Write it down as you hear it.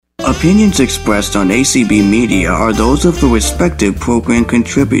Opinions expressed on ACB Media are those of the respective program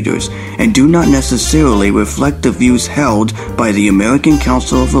contributors and do not necessarily reflect the views held by the American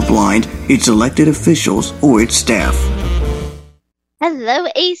Council of the Blind, its elected officials, or its staff. Hello,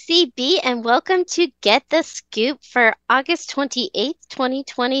 ACB, and welcome to Get the Scoop for August 28th,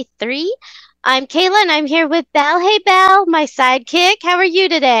 2023. I'm Kayla, and I'm here with Belle. Hey, Belle, my sidekick. How are you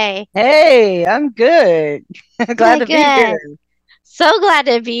today? Hey, I'm good. Glad to be here. So glad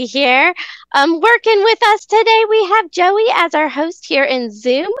to be here. Working with us today, we have Joey as our host here in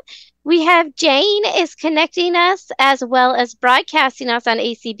Zoom. We have Jane is connecting us as well as broadcasting us on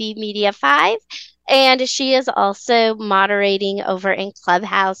ACB Media 5. And she is also moderating over in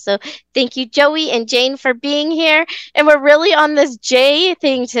Clubhouse. So thank you, Joey and Jane, for being here. And we're really on this J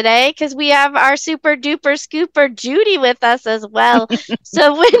thing today because we have our super duper scooper Judy with us as well.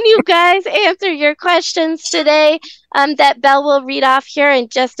 So when you guys answer your questions today, that Belle will read off here in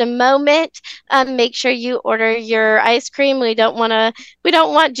just a moment. Make sure you order your ice cream. We don't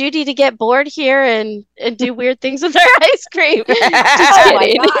want Judy to get bored here and do weird things with her ice cream. Just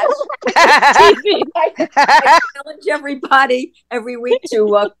kidding. I challenge everybody every week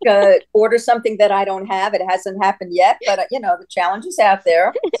to order something that I don't have. It hasn't happened yet, but the challenge is out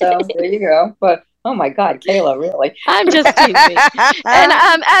there. So there you go. But oh my God, Kayla, really? I'm just teasing. And as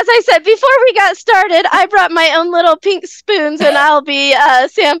I said before we got started, I brought my own little pink spoons, and I'll be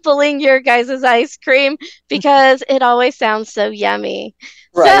sampling your guys' ice cream because it always sounds so yummy.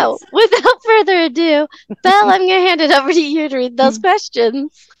 Right. So without further ado, Belle, I'm going to hand it over to you to read those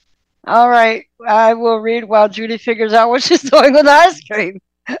questions. All right. I will read while Judy figures out what she's doing with the ice cream.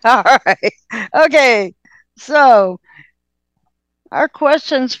 All right. Okay. So our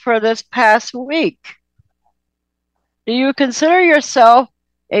questions for this past week. Do you consider yourself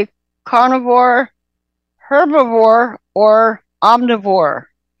a carnivore, herbivore, or omnivore?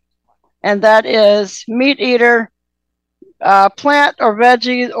 And that is meat eater, plant or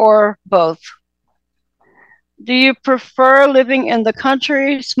veggies, or both. Do you prefer living in the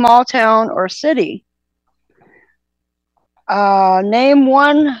country, small town, or city? Name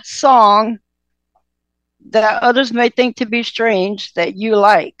one song that others may think to be strange that you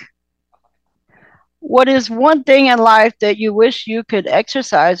like. What is one thing in life that you wish you could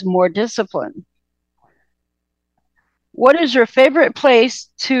exercise more discipline? What is your favorite place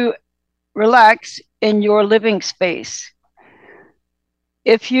to relax in your living space?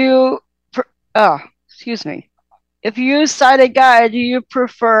 If you sight a guide, do you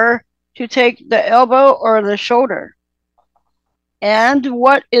prefer to take the elbow or the shoulder? And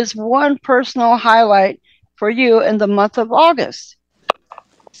what is one personal highlight for you in the month of August?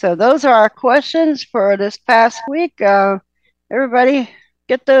 So those are our questions for this past week. Everybody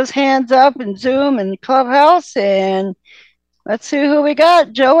get those hands up in Zoom and Clubhouse, and let's see who we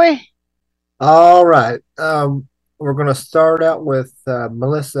got. Joey? All right. We're going to start out with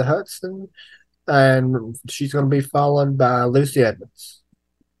Melissa Hudson, and she's going to be followed by Lucy Edmonds.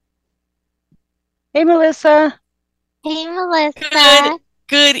 Hey, Melissa. Hey, Melissa.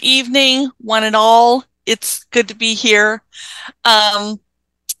 Good evening, one and all. It's good to be here.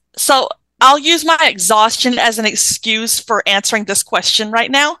 So I'll use my exhaustion as an excuse for answering this question right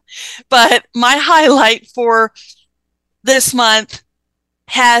now. But my highlight for this month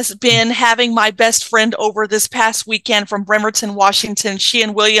has been having my best friend over this past weekend from Bremerton, Washington. She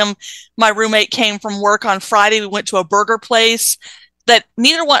and William, my roommate, came from work on Friday. We went to a burger place that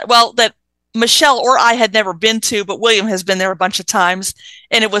that Michelle or I had never been to, but William has been there a bunch of times,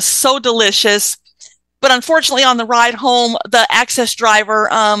 and it was so delicious. But unfortunately, on the ride home, the access driver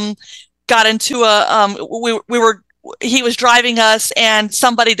got into he was driving us, and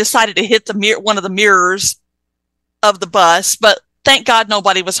somebody decided to hit one of the mirrors of the bus, but thank God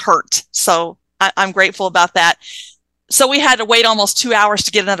nobody was hurt. So I'm grateful about that. So we had to wait almost 2 hours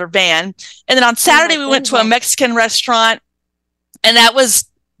to get another van. And then on Saturday, we went to a Mexican restaurant, and that was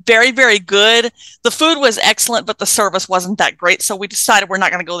very, very good. The food was excellent, but the service wasn't that great. So we decided we're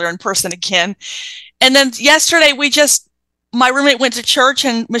not going to go there in person again. And then yesterday, my roommate went to church,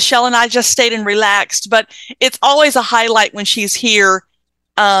 and Michelle and I just stayed and relaxed. But it's always a highlight when she's here,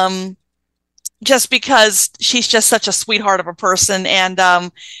 just because she's just such a sweetheart of a person. And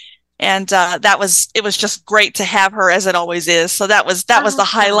it was just great to have her, as it always is. So that was the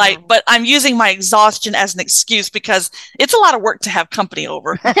highlight. But I'm using my exhaustion as an excuse because it's a lot of work to have company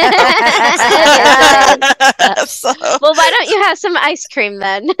over. Well, why don't you have some ice cream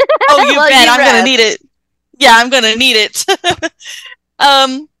then? Oh, you bet. I'm going to need it. Yeah, I'm going to need it.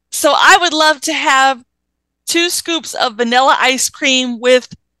 So I would love to have 2 scoops of vanilla ice cream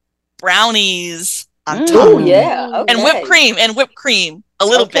with brownies on top. Oh, yeah. Okay. And whipped cream. a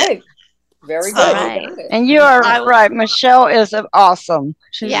little bit. Okay. Very So- good. Right. Very good. And you are I- right. Michelle is awesome.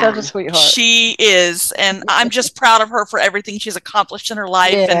 She's Yeah. such a sweetheart. She is, and I'm just proud of her for everything she's accomplished in her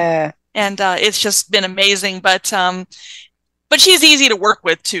life, Yeah. and it's just been amazing. But she's easy to work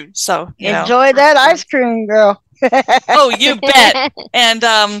with too. So you know. Enjoy that ice cream, girl. Oh, you bet. And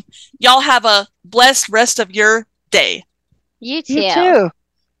y'all have a blessed rest of your day. You too. You too.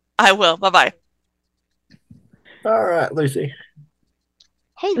 I will. Bye bye. All right, Lucy.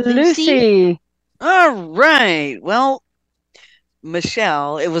 Hey, Lucy. Lucy. All right. Well,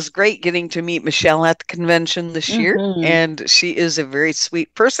 Michelle, it was great getting to meet Michelle at the convention this year, Mhm. and she is a very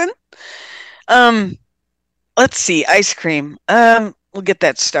sweet person. Let's see, ice cream. We'll get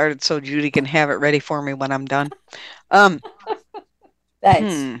that started so Judy can have it ready for me when I'm done.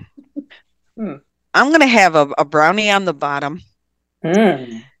 Thanks. Hmm. I'm gonna have a brownie on the bottom,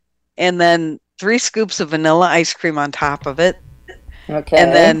 Mm. and then 3 scoops of vanilla ice cream on top of it, Okay.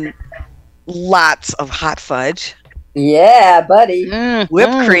 and then lots of hot fudge, yeah, buddy.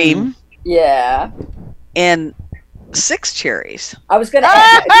 whipped cream, Yeah. and 6 cherries. I was going to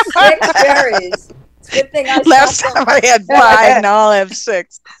ask 6 cherries. It's a good thing I Last stopped time I had 5, now I'll have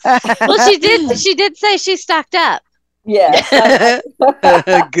 6. Well, she did say she stocked up. Yes.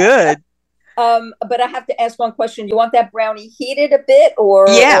 Good. But I have to ask one question. You want that brownie heated a bit or?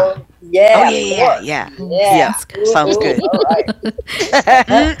 Yeah. or- yeah. Oh of yeah, course. yeah. Yeah. Sounds good. All right.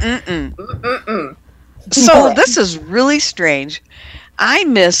 Mm-mm-mm. Mm-mm. So this is really strange. I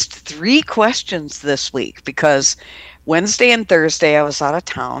missed 3 questions this week because Wednesday and Thursday I was out of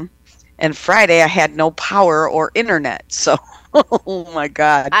town, and Friday I had no power or internet. So, oh my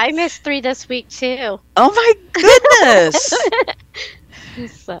God. I missed 3 this week too. Oh my goodness.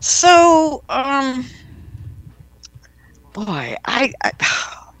 So- So, boy, I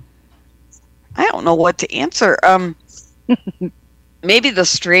don't know what to answer. Maybe the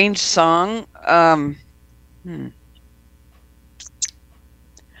strange song.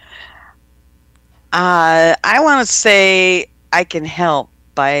 I want to say "I Can Help"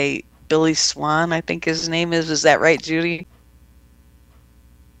 by Billy Swan. I think his name is. Is that right, Judy?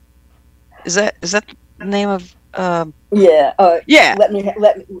 Is that the name of? Yeah. Yeah. Let me help.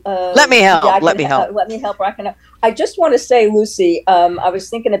 Let me help. I can Let me help. let me help. Or I can help. I just want to say, Lucy, I was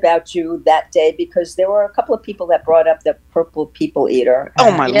thinking about you that day because there were a couple of people that brought up the Purple People Eater.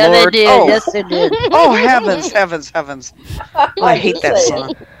 Oh my Yeah, Lord! they did. Oh, Yes, they did. oh heavens, heavens, heavens! Oh, I hate that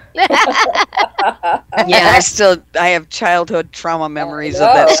song. Yeah, I have childhood trauma memories of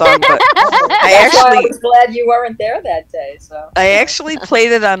that song, but That's why I actually- was glad you weren't there that day. So I actually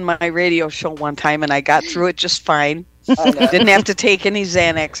played it on my radio show one time, and I got through it just fine. I know. Didn't have to take any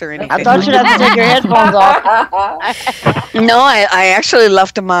Xanax or anything. I thought you'd have to take your headphones off. No, I actually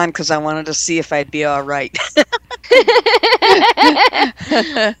left them on because I wanted to see if I'd be all right.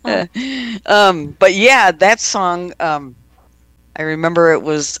 But yeah, that song, I remember it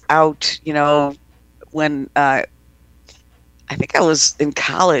was out, when I think I was in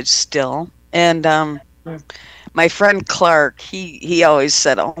college still. And my friend Clark, he always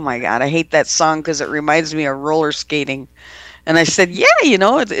said, "Oh my God, I hate that song because it reminds me of roller skating." And I said, "Yeah,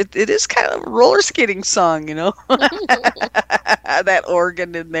 it is kind of a roller skating song, that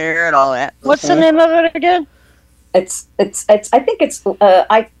organ in there and all that." What's the name of it again? It's. I think it's.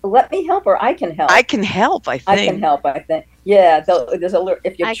 Let me help or I can help. I can help. I think. I can help. I think. Yeah. There's a.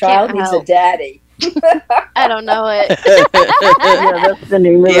 If your I child can't needs help. a daddy. I don't know it. Yeah, that's the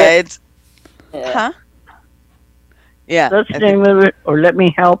name of Yeah, it. it's Yeah. huh? Yeah, That's the I think- name of it. Or Let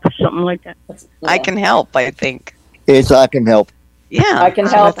Me Help, or something like that. I can help. I think. It's I can help. Yeah, I can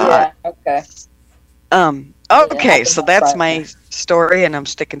that's what help. I thought. Yeah. Okay. Okay, can so help, that's right, my yeah. story, and I'm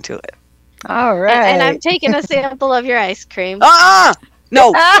sticking to it. All right. And I'm taking a sample of your ice cream.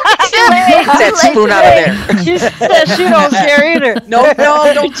 No, get that spoon out of there. She said she don't share either. No,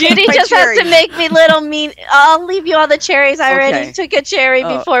 don't Judy take my just has to cherry. make me little mean. I'll leave you all the cherries. I already Okay. took a cherry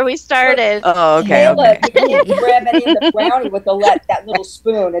Oh. before we started. Oh, okay, Kayla, okay. you can't grab any of the brownie with that little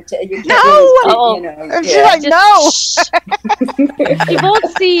spoon. You can't No! really, And she's yeah. like, no. You won't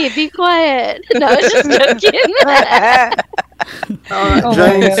see. Be quiet. No, I was just joking. All right, Oh my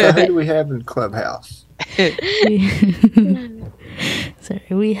Jane. God. So who do we have in Clubhouse? Sorry,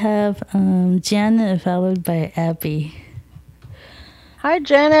 we have Janet followed by Abby. Hi,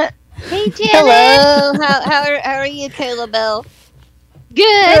 Janet. Hey, Janet. Hello. How are you, Kayla Bell? Good.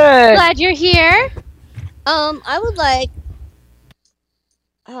 Good. Glad you're here. I would like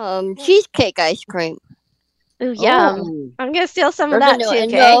cheesecake ice cream. Ooh, yum. Oh. I'm gonna steal some of Or that no, too,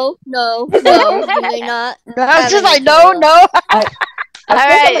 okay? no, you may not. No, she's like, no, no. All I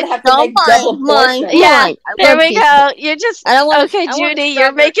think I'm right. gonna have to No, make fine, double fine, portion. Yeah, fine. I there want we pieces. go. You're just I don't want. okay, I want Judy. You're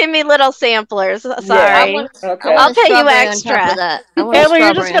strawberry. making me little samplers. I Sorry. want. I Okay. I'll want a pay you strawberry on top extra. of that. I want a Taylor,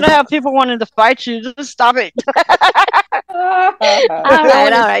 you're just strawberry on gonna top. have people wanting to fight you. Just stop it. All I right,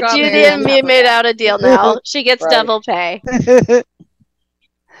 want a all right. strawberry Judy on and top me of made that. out a deal now. She gets Right. double pay.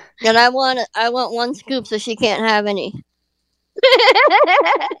 And I want 1 scoop so she can't have any.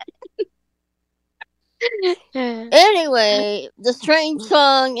 Anyway, the strange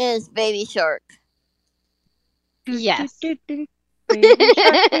song is Baby Shark. Yes. Yes.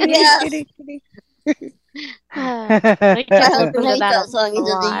 We My can't husband listen to hates that that song. He a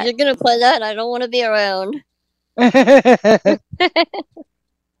says, lot. "You're gonna play that? I don't want to be around."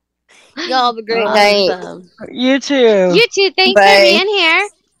 Y'all have a great night. Awesome. You too. You too. Thanks Bye. for being here.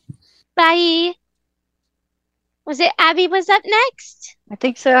 Bye. Was it Abby was up next? I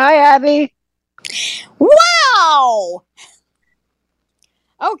think so. Hi, Abby. Wow!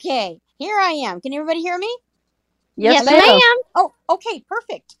 Okay, here I am. Can everybody hear me? Yes, ma'am. Oh, okay,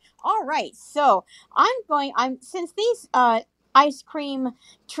 perfect. All right, so since these ice cream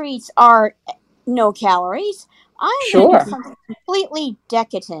treats are no calories, I'm going to Sure. do something completely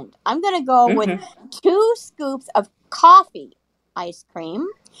decadent. I'm going to go with Mhm. 2 scoops of coffee ice cream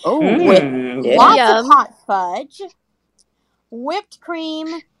Oh, with Yeah. lots Yum. of hot fudge, whipped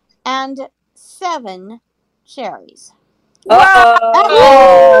cream, and 7 cherries.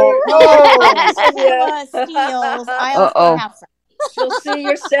 Uh-oh. That's Oh, some steals. I also Uh-oh. have some. She'll see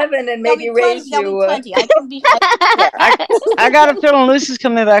your 7 and There'll maybe be plenty. raise There'll you. be plenty. I can be. I got a feeling Lucy's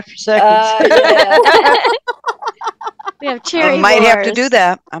coming back for seconds. Yeah. We have cherry I might have to wars. do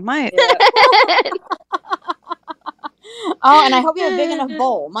that. I might. Yeah. Oh, and I hope you have a big enough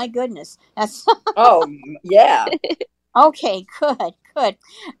bowl. My goodness, that's Oh, yeah. okay. Good, good.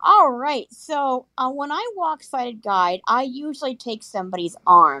 All right. So when I walk sighted guide, I usually take somebody's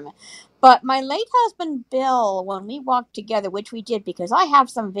arm. But my late husband Bill, when we walked together, which we did because I have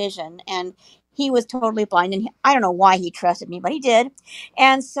some vision, and he was totally blind, and I don't know why he trusted me, but he did.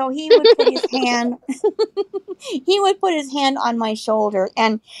 And so he would put his hand, he would put his hand on my shoulder,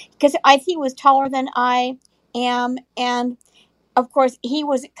 and because he was taller than I am, and of course, he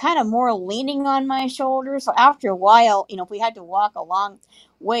was kind of more leaning on my shoulder. So after a while, if we had to walk a long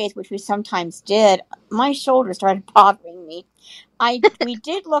ways, which we sometimes did, my shoulder started bothering me. We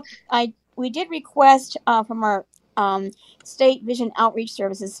did request from our state vision outreach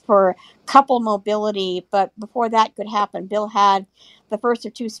services for couple mobility, but before that could happen, Bill had the first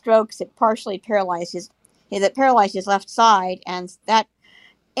of 2 strokes. It partially paralyzed his left side, and that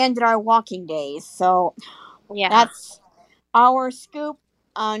ended our walking days. So Yeah. that's our scoop.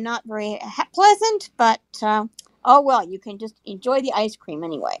 Not very pleasant, but oh well, you can just enjoy the ice cream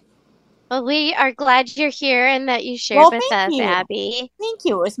anyway. Well, we are glad you're here and that you shared Well, with thank us, you. Abby. Thank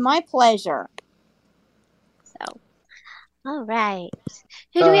you. It was my pleasure. So, all right.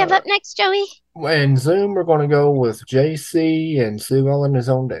 Who do we have up next, Joey? In Zoom, we're going to go with JC, and Sue Ellen is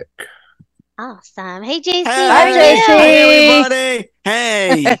on deck. Awesome. Hey, JC. Hi, how are you? JC. Hey, everybody.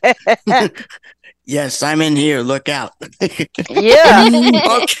 Hey. Yes, I'm in here. Look out. Yeah.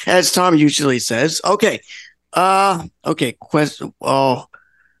 Okay, as Tom usually says. Okay. Okay. Question. Oh,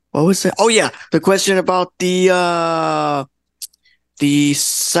 what was that? Oh, yeah. The question about the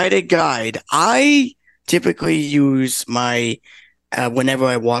sighted guide. I typically use my whenever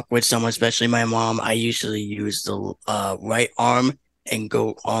I walk with someone, especially my mom, I usually use the right arm and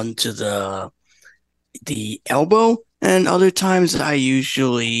go onto the elbow. And other times I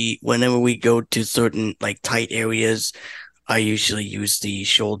usually, whenever we go to certain like tight areas, I usually use the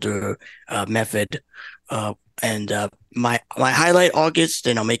shoulder method. And my highlight August,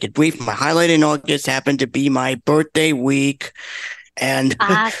 and I'll make it brief. My highlight in August happened to be my birthday week. And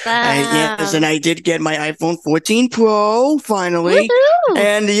Awesome. yes, and I did get my iPhone 14 Pro finally. Woohoo!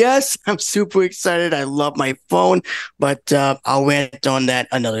 And yes, I'm super excited. I love my phone, but I'll rant on that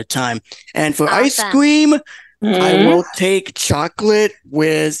another time. And for ice Awesome. cream, I Mhm. will take chocolate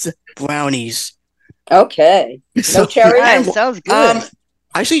with brownies. Okay. So- No cherry? Nice. Sounds good.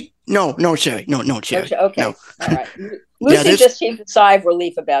 Actually, no cherry. No cherry. Okay. No. All right. Lucy this- just heaved a sigh of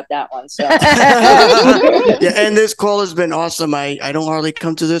relief about that one. So Yeah, and this call has been awesome. I don't hardly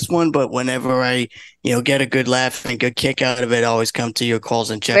come to this one, but whenever I, get a good laugh and good kick out of it, I always come to your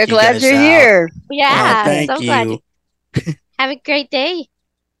calls and check We're you glad guys you're out. here. Yeah. Thank so glad. you. Have a great day.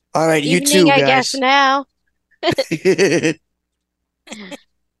 All right, you Evening, too, I guys. guess now.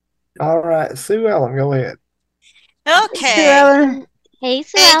 All right, Sue Ellen, go ahead. Sue Okay. Ellen. Hey,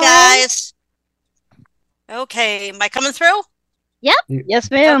 Sue Hey Ellen. guys. Okay, am I coming through? Yes,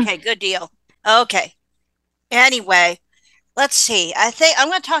 ma'am. Okay, good deal. Okay. Anyway, Let's see. I think I'm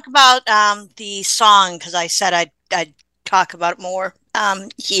going to talk about the song because I said I'd talk about it more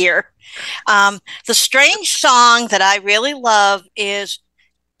here. The strange song that I really love is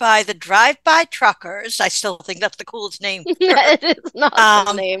by the Drive-By Truckers. I still think that's the coolest name. It is not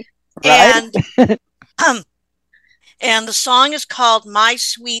the name. And and the song is called My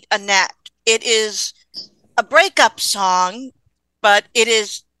Sweet Annette. It is a breakup song, but it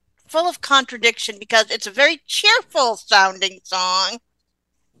is full of contradiction because it's a very cheerful sounding song.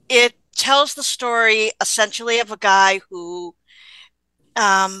 It tells the story essentially of a guy who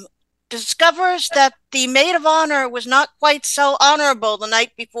discovers that the maid of honor was not quite so honorable the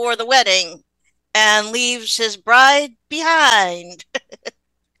night before the wedding and leaves his bride behind.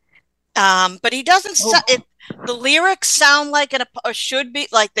 But he doesn't. The lyrics sound like or should be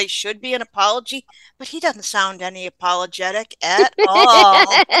like they should be an apology, but he doesn't sound any apologetic at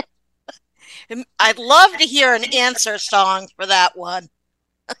all. I'd love to hear an answer song for that one.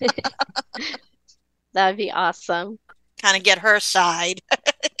 That'd be awesome. Kind of get her side.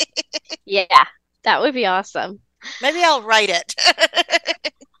 Yeah, that would be awesome. Maybe I'll write it.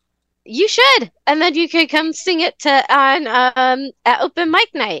 You should, and then you could come sing it at open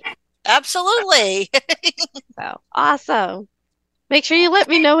mic night. Absolutely. So awesome. Make sure you let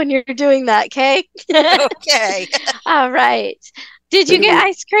me know when you're doing that, okay? Okay. All right. Did you get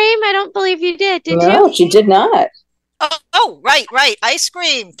ice cream? I don't believe you did. Did you? No, she did not. Oh, right. Ice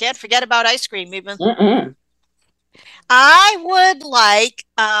cream. Can't forget about ice cream even. Mm-mm. I would like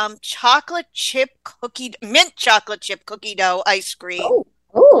mint chocolate chip cookie dough ice cream.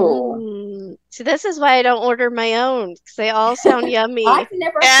 Oh. See, this is why I don't order my own because they all sound yummy. I've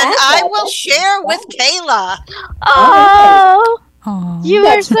never And had I that. will share with Kayla. Oh, you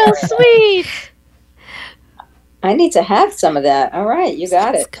are so sweet. I need to have some of that. All right, you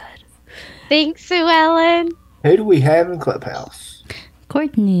got it. Good. Thanks, Sue Ellen. Who do we have in Clubhouse?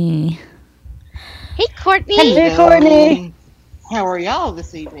 Courtney. Hey, Courtney. Hey, Courtney. How are y'all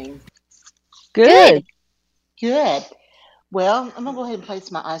this evening? Good. Good. Well, I'm gonna go ahead and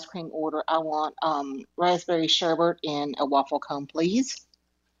place my ice cream order. I want raspberry sherbet and a waffle cone, please.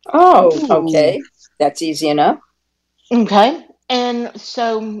 Oh, okay. That's easy enough. Okay. And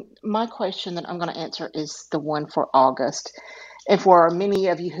so my question that I'm going to answer is the one for August. And for many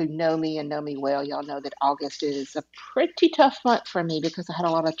of you who know me and know me well, y'all know that August is a pretty tough month for me because I had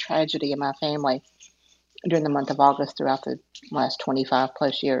a lot of tragedy in my family during the month of August throughout the last 25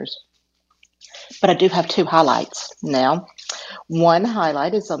 plus years. But I do have two highlights now. One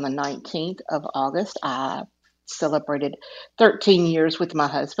highlight is on the 19th of August. I celebrated 13 years with my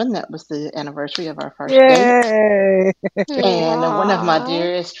husband. That was the anniversary of our first date. Yay. And one of my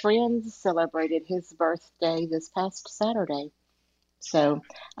dearest friends celebrated his birthday this past Saturday. So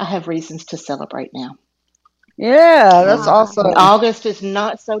I have reasons to celebrate now. Yeah, that's awesome. August is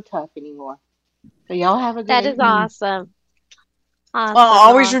not so tough anymore. So y'all have a good That is evening. awesome. Awesome. Well,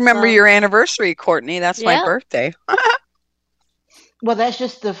 always remember your anniversary, Courtney. That's my Yep. birthday. Well, that's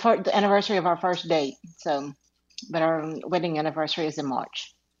just the anniversary of our first date. So, but our wedding anniversary is in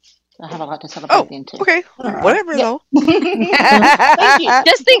March. So I have a lot to celebrate then too. Okay. Whatever, Yeah. though. Thank you.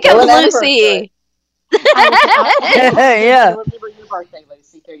 Just think of Well, Lucy. Yeah. Remember your birthday,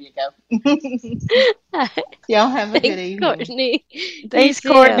 Lucy. There you go. Y'all have a good Thanks, evening. Courtney. Thanks, You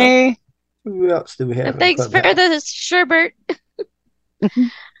too. Courtney. Who else do we have? And in thanks for Clubhouse? the sherbet.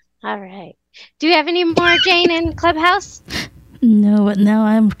 All right. Do you have any more, Jane, in Clubhouse? No, but now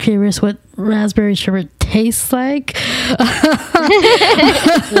I'm curious what raspberry sherbet tastes like.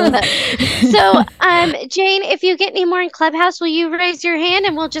 So, Jane, if you get any more in Clubhouse, will you raise your hand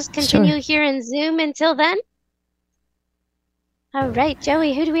and we'll just continue here in Zoom until then? All right,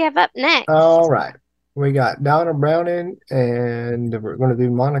 Joey, who do we have up next? All right. We got Donna Browning, and we're going to do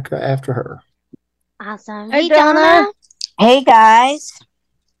Monica after her. Awesome. Hey, Hey, Donna. Donna. Hey guys,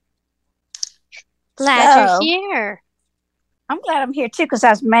 Glad So- you're here. I'm glad I'm here too because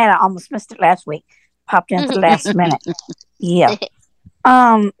I was mad I almost missed it last week. Popped in at the last minute. Yeah.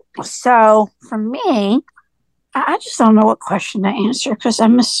 So for me, I just don't know what question to answer because I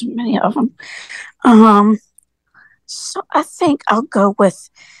missed so many of them. So I think I'll go with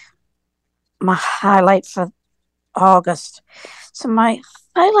my highlight for August. So my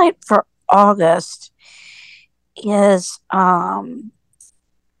highlight for August is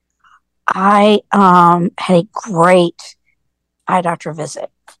I had a great eye doctor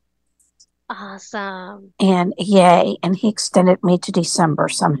visit. Awesome. And yay, and he extended me to December,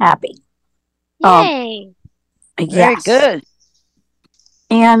 so I'm happy. Yay. Very Yes. good.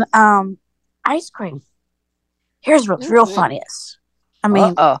 And ice cream. Here's what's real funny is, I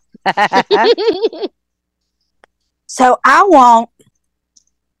mean, Uh-oh. So I want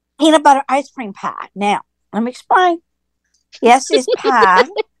peanut butter ice cream pie. Now, let me explain. Yes, it's pie,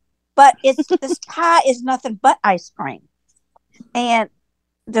 but this pie is nothing but ice cream. And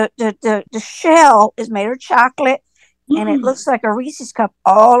the shell is made of chocolate, and it looks like a Reese's cup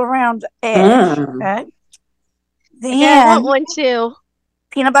all around the edge. Okay. Then I want one too.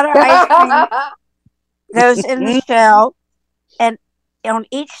 Peanut butter ice cream goes in the shell, and on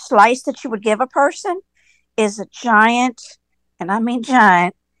each slice that you would give a person is a giant, and I mean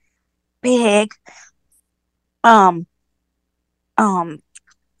giant, big,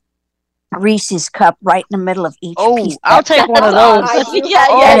 Reese's cup right in the middle of each piece. I'll take one of those. And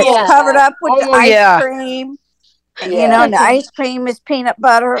it's covered up with the ice cream. You know, and the ice cream is peanut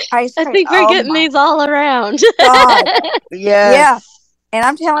butter ice cream. I think we're getting these all around. God. Yeah. And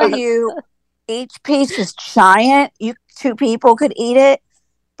I'm telling you, each piece is giant. You 2 people could eat it.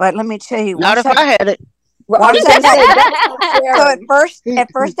 But let me tell you, Not if I had it. So at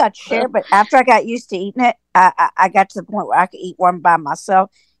first I'd share, but after I got used to eating it, I got to the point where I could eat one by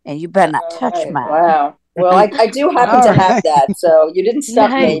myself, and you better not touch mine. Wow. Well, I do happen to have that, so you didn't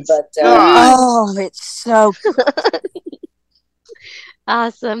stop me, but oh, it's so good.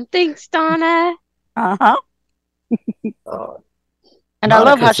 Awesome. Thanks, Donna. Uh-huh. And I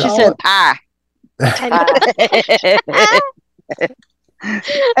love how she said pie.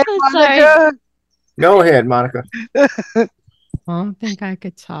 Sorry. Go ahead, Monica. I don't think I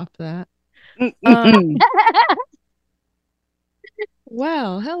could top that.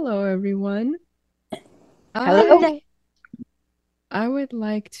 Well, hello, everyone. Hello. I would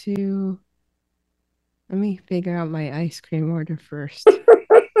like to... Let me figure out my ice cream order first.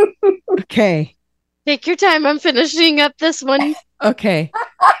 Okay. Take your time. I'm finishing up this one. Okay.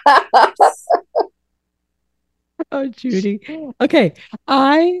 Oh, Judy. Okay.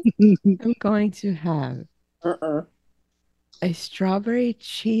 I am going to have a strawberry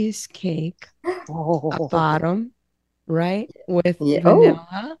cheesecake, a bottom, right? With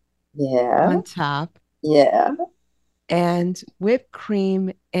vanilla on top. Yeah. And whipped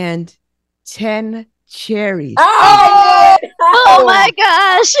cream and 10 cherries. Oh my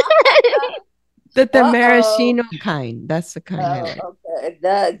gosh. The maraschino kind. That's the kind I like. Okay. It's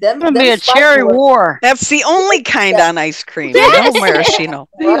gonna be a cherry war. That's the only kind on ice cream. No maraschino.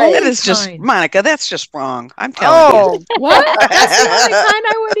 Right. That is just Monica. That's just wrong. I'm telling you. What? That's the only kind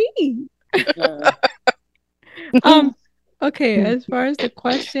I would eat. Okay, as far as the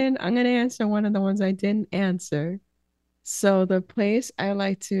question, I'm gonna answer one of the ones I didn't answer. So the place I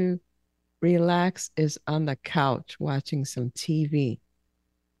like to relax is on the couch watching some TV.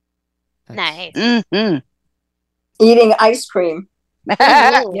 Nice. Eating ice cream.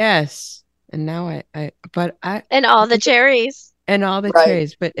 Yes. And now and all the cherries. And all the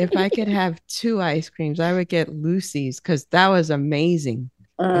cherries. But if I could have 2 ice creams, I would get Lucy's because that was amazing.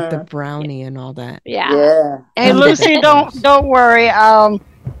 With the brownie and all that. Yeah. Hey, Lucy, don't worry.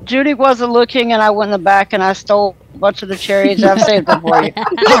 Judy wasn't looking, and I went in the back and I stole a bunch of the cherries. I've saved them for you.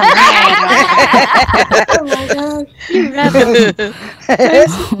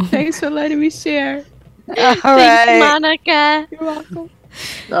 Thanks for letting me share. Thanks, Monica. You're welcome.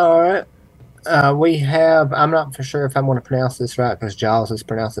 All right. We have, I'm not for sure if I'm going to pronounce this right because Giles has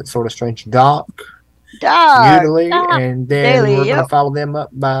pronounced it sort of strange. Doc. Usually, and then we're going to follow them up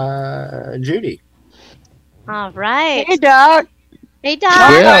by Judy. All right. Hey, Doc. Hey,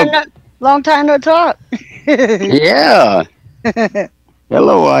 Doc. Long time no talk. Yeah.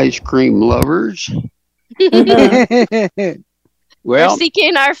 Hello, ice cream lovers. We're Well,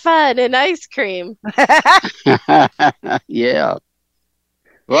 seeking our fun in ice cream. yeah.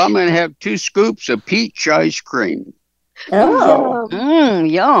 Well, I'm going to have 2 scoops of peach ice cream. Oh.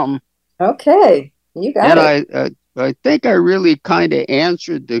 Yum. Okay. You got it. And I think I really kind of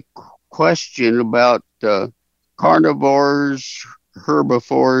answered the question about carnivores,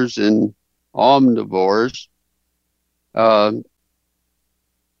 herbivores, and omnivores. I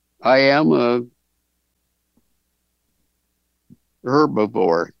am a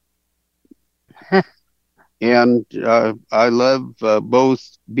herbivore. And I love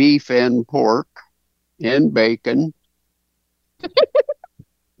both beef and pork and bacon.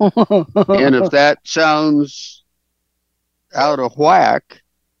 And if that sounds out of whack,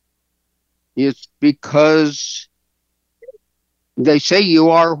 it's because they say you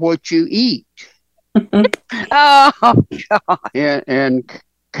are what you eat. Oh, God. And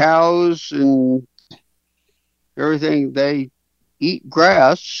cows and everything, they eat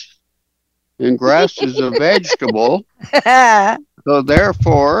grass, and grass is a vegetable. So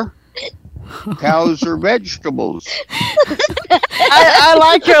therefore, cows are vegetables. I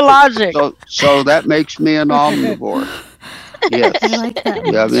like your logic. So that makes me an omnivore. Yes. I like that.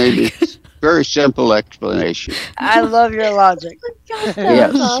 Yeah, maybe it's very simple explanation. I love your logic.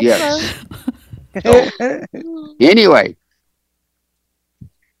 Yes. So, anyway,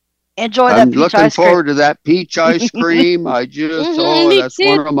 enjoy that. I'm looking forward to that peach ice cream. I just that's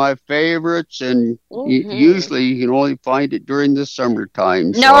one of my favorites, and usually you can only find it during the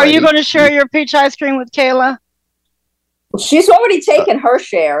summertime. Now, are you going to share your peach ice cream with Kayla? She's already taken her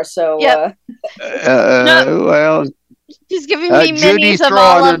share, so well, she's giving me Judy minis of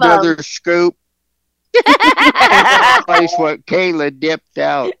all of another them. scoop. Replace what Kayla dipped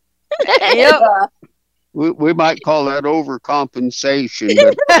out. Yep. We might call that overcompensation.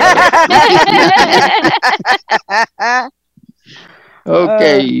 But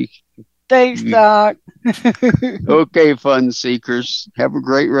okay. Thanks, Doc. Okay, fun seekers. Have a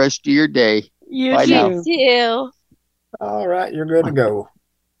great rest of your day. You too. All right, you're good to go.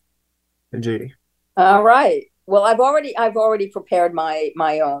 And Judy. All right. Well, I've already prepared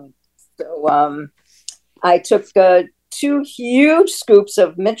my own. So I took 2 huge scoops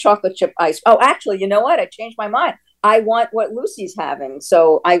of mint chocolate chip ice. Oh, actually, you know what? I changed my mind. I want what Lucy's having.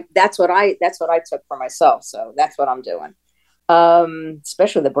 So that's what I took for myself. So that's what I'm doing.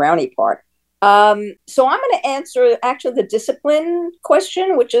 Especially the brownie part. So I'm going to answer actually the discipline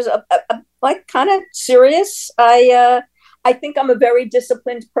question, which is like kind of serious. I think I'm a very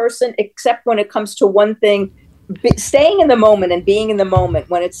disciplined person, except when it comes to one thing. Staying in the moment and being in the moment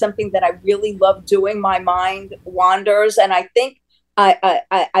when it's something that I really love doing, my mind wanders. And I think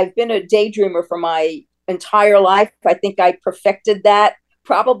I've been a daydreamer for my entire life. I think I perfected that,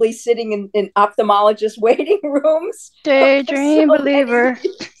 probably sitting in ophthalmologist waiting rooms. Daydream believer.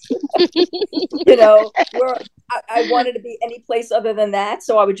 You know, where I wanted to be any place other than that.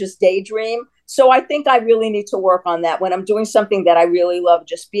 So I would just daydream. So I think I really need to work on that when I'm doing something that I really love,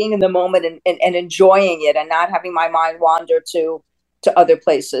 just being in the moment and enjoying it and not having my mind wander to other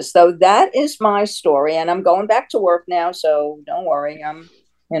places. So that is my story, and I'm going back to work now. So don't worry. I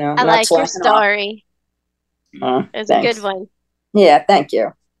like your story. It's a good one. Yeah. Thank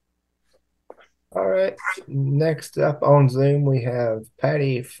you. All right. Next up on Zoom, we have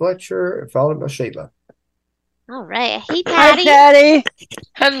Patty Fletcher, followed by Sheila. All right. Hey, Patty. Hi,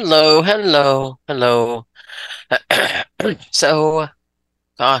 Patty. Hello. So,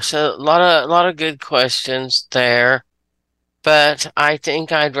 gosh, a lot of good questions there, but I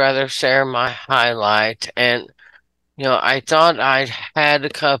think I'd rather share my highlight. And I thought I'd had a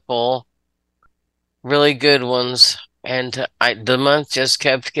couple really good ones, and the month just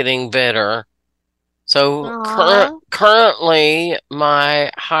kept getting better. So currently,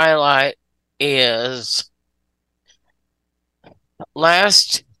 my highlight is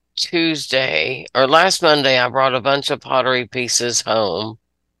last Monday, I brought a bunch of pottery pieces home,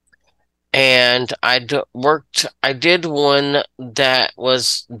 and I did one that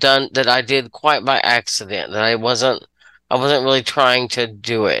was done that I did quite by accident, that I wasn't really trying to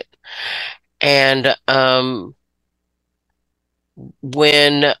do it. And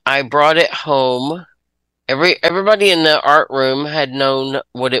when I brought it home, everybody in the art room had known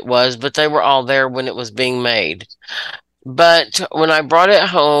what it was, but they were all there when it was being made. But when I brought it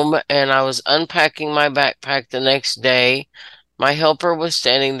home and I was unpacking my backpack the next day, my helper was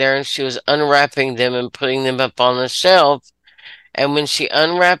standing there and she was unwrapping them and putting them up on the shelf. And when she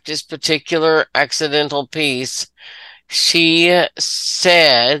unwrapped this particular accidental piece, she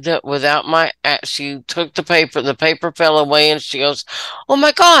said, she took the paper fell away, and she goes, oh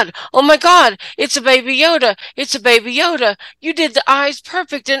my God, it's a baby Yoda. It's a baby Yoda. You did the eyes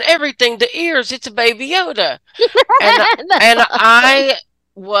perfect and everything, the ears, it's a baby Yoda. and I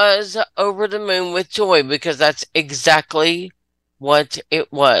was over the moon with joy, because that's exactly what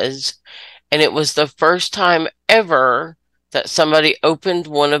it was. And it was the first time ever that somebody opened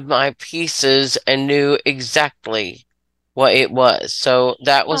one of my pieces and knew exactly what it was. So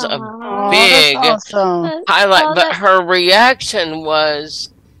that was a big highlight. But her reaction was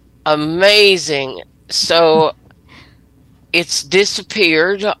amazing. So it's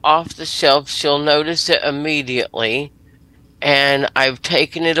disappeared off the shelf. She'll notice it immediately. And I've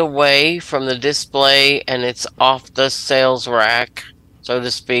taken it away from the display, and it's off the sales rack, so to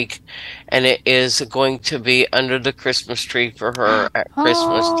speak, and it is going to be under the Christmas tree for her at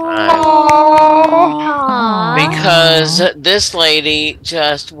Christmas time. Because this lady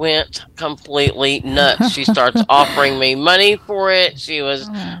just went completely nuts. She starts offering me money for it. She was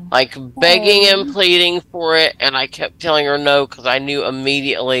like begging and pleading for it, and I kept telling her no, because I knew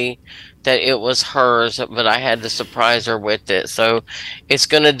immediately that it was hers, but I had to surprise her with it. So it's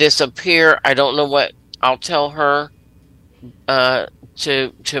going to disappear. I don't know what I'll tell her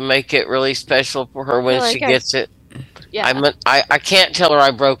to make it really special for her when she gets it. Yeah. I can't tell her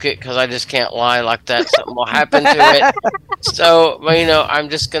I broke it because I just can't lie like that. Something will happen to it. So, I'm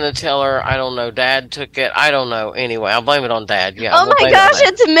just going to tell her, I don't know, Dad took it. I don't know. Anyway, I'll blame it on Dad. Yeah. Oh my gosh,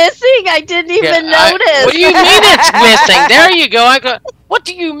 it's missing. I didn't even notice. What do you mean it's missing? There you go. What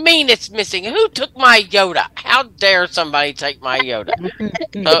do you mean it's missing? Who took my Yoda? How dare somebody take my Yoda?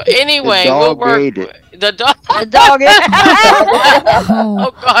 So anyway, the dog ate it. The dog. The dog ate it.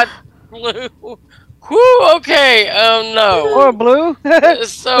 Oh God, Blue. Whew, okay, no. Or Blue.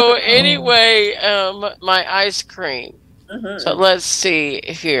 So anyway, my ice cream. Mm-hmm. So let's see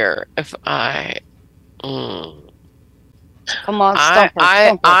here. If I come on, stump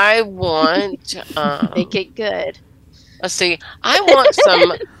her. I want make it good. Let's see. I want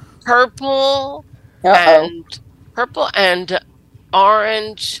some purple and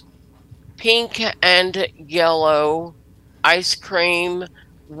orange, pink and yellow ice cream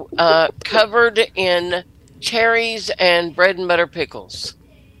covered in cherries and bread and butter pickles.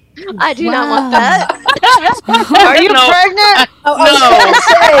 I do not want that. Are you pregnant?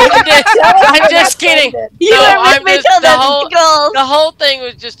 I'm just kidding. The whole thing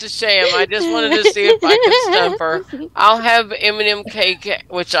was just a sham. I just wanted to see if I could stump her. I'll have M&M cake,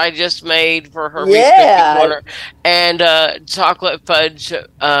 which I just made for her Cookie Corner, and chocolate fudge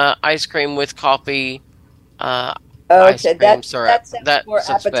ice cream with coffee. Okay, that sounds more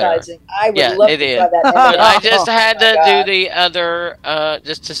appetizing. I would love to try that. But I just had to do the other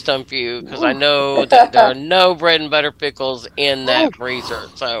just to stump you because I know that there are no bread and butter pickles in that freezer.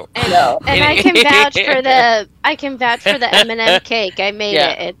 So and I can vouch for the M&M cake. I made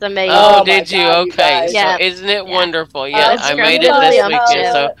it. It's amazing. Oh, did you? Okay. So isn't it wonderful? Yeah, I made it this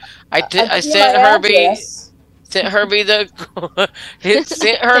weekend. So I sent Herbie. Sent Herbie the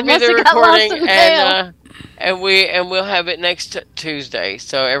recording and we'll have it next Tuesday.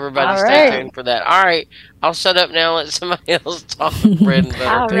 So everybody stay tuned for that. All right, I'll shut up now. Let somebody else talk bread and butter.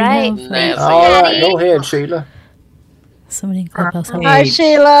 All right, go ahead, Sheila. Somebody in Clubhouse. Hi,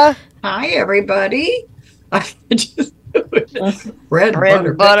 Sheila. Hi, everybody. Bread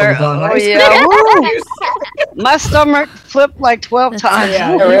and butter. Oh yeah. My stomach flipped like 12 times.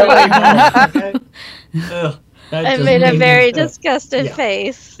 Yeah, really. I made a very disgusted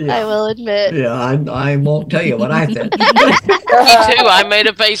face. Yeah. I will admit. Yeah, I won't tell you what I said. Me too. I made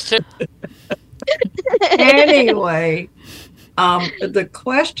a face too. Anyway, the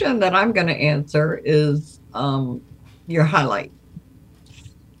question that I'm going to answer is your highlight,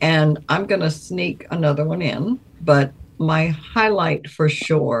 and I'm going to sneak another one in. But my highlight for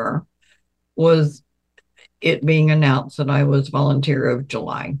sure was it being announced that I was Volunteer of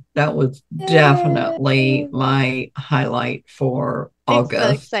July. That was definitely my highlight for August. I'm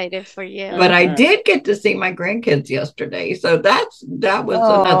so excited for you. But I did get to see my grandkids yesterday, so that was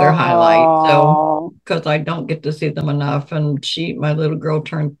another highlight. So because I don't get to see them enough, and my little girl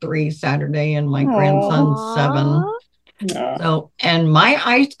turned 3 Saturday, and my grandson's 7. So, and my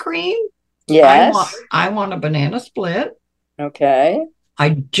ice cream. Yes. I want a banana split. Okay. I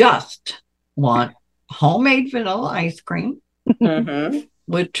just want homemade vanilla ice cream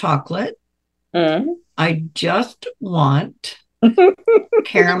with chocolate. I just want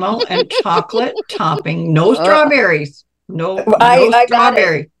caramel and chocolate topping. No strawberries. No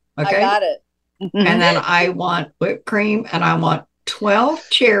strawberry. Okay. I got it. And then I want whipped cream, and I want 12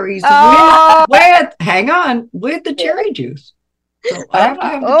 cherries with the cherry juice. So I have to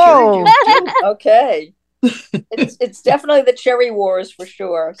have the cherry juice too. Okay. It's definitely the cherry wars for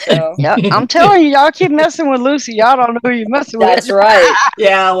sure. So yeah, I'm telling you, y'all keep messing with Lucy. Y'all don't know who you're messing with. That's right.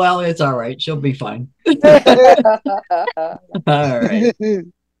 Yeah, well, it's all right. She'll be fine. All right.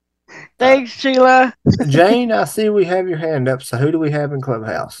 Thanks, Sheila. Jane, I see we have your hand up. So who do we have in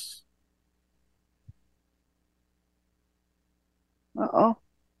Clubhouse? Uh-oh.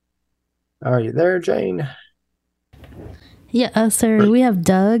 Are you there, Jane? Yeah, sir. We have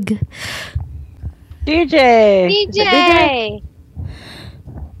Doug. DJ.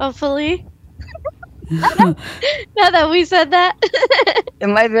 Hopefully. Now that we said that. It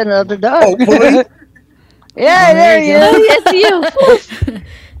might be another Doug. Hopefully. Yeah, there he is. It's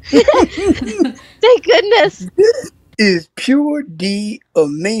you. Thank goodness. This is Pure D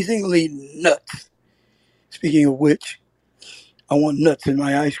amazingly nuts. Speaking of which, I want nuts in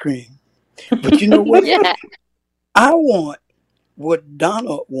my ice cream. But you know what? Yeah. I want what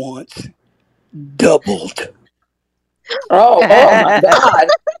Donna wants doubled. Oh my God.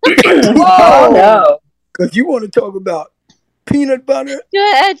 Oh no. Because you want to talk about peanut butter.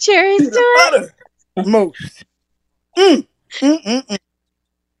 Go ahead, cherries. Peanut butter. Most.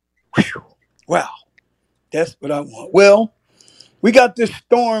 Wow. That's what I want. Well, we got this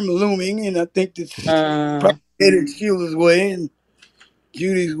storm looming, and I think it's probably headed Sheila's way and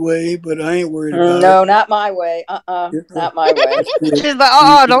Judy's way, but I ain't worried about it. No, not my way. Not my way. She's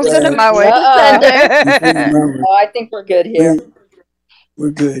like, don't send it my way. No, I think we're good here.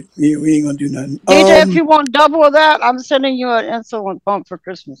 We're good. We ain't gonna do nothing. DJ, if you want double of that, I'm sending you an insulin pump for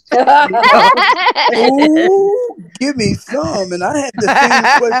Christmas. Oh, give me some. And I had the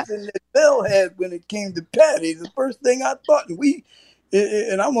same question that Belle had when it came to Patty. The first thing I thought,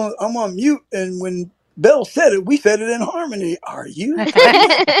 and I'm on mute, and when Belle said it, we said it in harmony. Are you? Okay,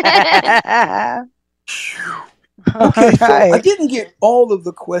 so I didn't get all of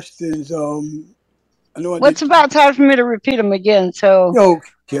the questions. I know it's about time for me to repeat them again. So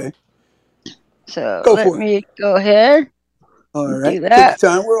okay. So Go let for it. me go ahead. All and right. do that. Take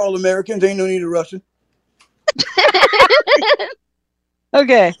time. We're all Americans. Ain't no need to rush it.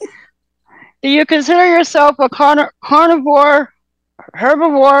 Okay. Do you consider yourself a carnivore,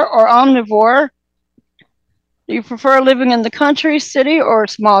 herbivore, or omnivore? Do you prefer living in the country, city, or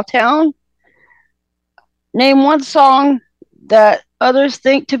small town? Name one song that others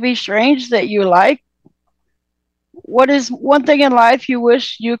think to be strange that you like. What is one thing in life you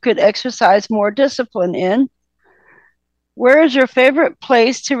wish you could exercise more discipline in? Where is your favorite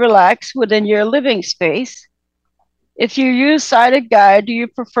place to relax within your living space? If you use sighted guide, do you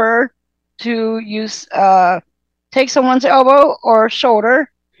prefer to use take someone's elbow or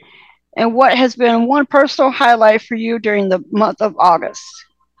shoulder? And what has been one personal highlight for you during the month of August?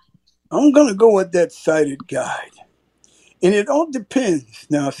 I'm gonna go with that sighted guide, and it all depends.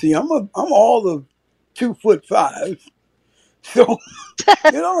 Now, see, I'm all of 2'5", so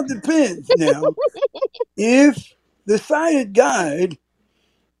it all depends. Now, if the sighted guide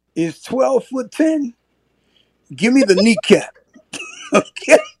is 12'10", give me the kneecap.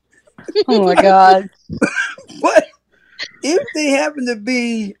 Okay. Oh my God. But if they happen to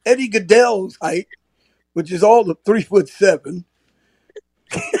be Eddie Goodell's height, which is all of 3'7",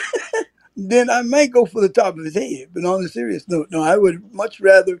 then I might go for the top of his head. But on a serious note, no, I would much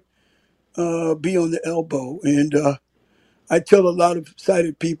rather be on the elbow. And I tell a lot of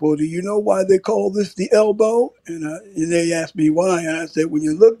sighted people, do you know why they call this the elbow? And they ask me why. And I said, when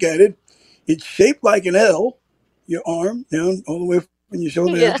you look at it, it's shaped like an L, your arm down all the way from your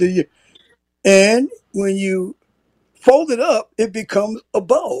shoulder down to you. And when you fold it up, it becomes a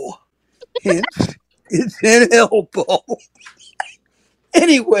bow. Hence, it's an elbow.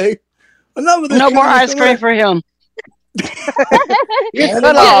 Anyway, enough of this. No more ice cream for him. Sugar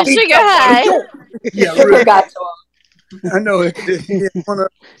high. Yeah, Sugar really. got to him. I know it. Yeah,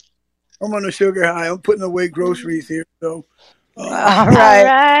 I'm on a sugar high. I'm putting away groceries here. So, all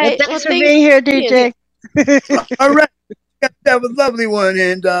right. Well, Thanks for being here, DJ. all right. Have a lovely one,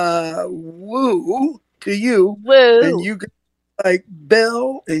 and woo to you. Woo. And you like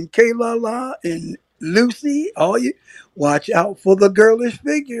Belle and Kayla and Lucy, all you watch out for the girlish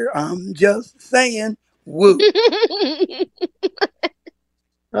figure. I'm just saying, woo.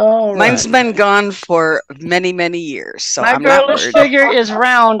 All Mine's been gone for many, many years, so My I'm not girlish worried. figure is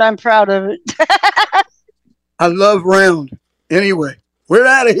round. I'm proud of it. I love round. Anyway, we're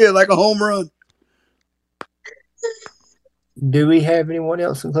out of here like a home run. Do we have anyone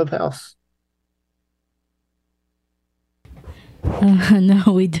else in Clubhouse?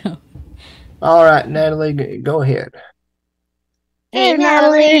 No, we don't. All right, Natalie, go ahead. Hey,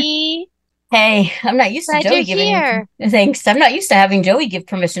 Natalie. Hey, I'm not used to Glad Joey you're giving. here. Thanks. I'm not used to having Joey give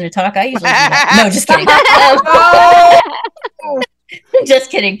permission to talk. I usually do that. No, just kidding.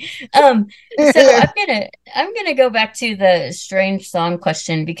 Just kidding. So I'm gonna go back to the strange song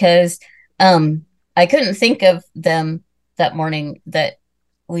question because I couldn't think of them that morning that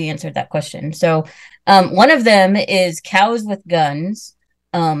we answered that question. So one of them is Cows with Guns.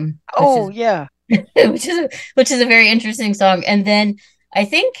 Yeah. which is a very interesting song. And then I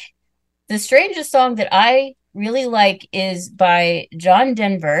think the strangest song that I really like is by John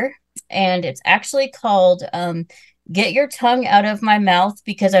Denver, and it's actually called Get Your Tongue Out of My Mouth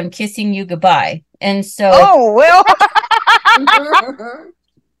Because I'm Kissing You Goodbye. And so so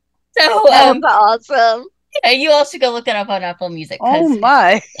That's awesome. Yeah, you all should go look that up on Apple Music. Oh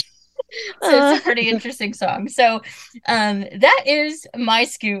my. So it's a pretty interesting song. So that is my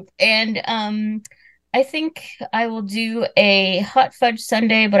scoop. And I think I will do a hot fudge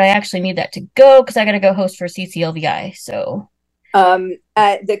sundae, but I actually need that to go because I got to go host for CCLVI. So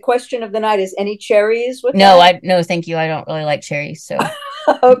the question of the night is any cherries with no, that? no, thank you. I don't really like cherries. So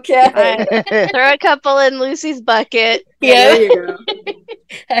Okay. Right. Throw a couple in Lucy's bucket. Yeah. There you go.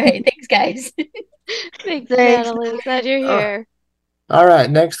 All right. Thanks, guys. Thanks, Thanks. Natalie. Glad you're here. All right,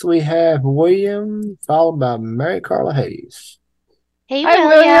 next we have William, followed by Mary Carla Hayes. Hey, Hi,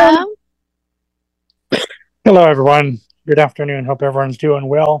 William. Hello, everyone. Good afternoon. Hope everyone's doing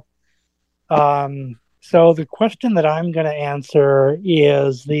well. So the question that I'm going to answer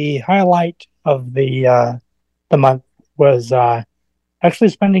is the highlight of the month was actually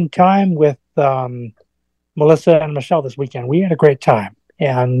spending time with Melissa and Michelle this weekend. We had a great time,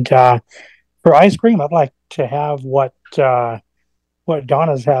 and for ice cream, I'd like to have what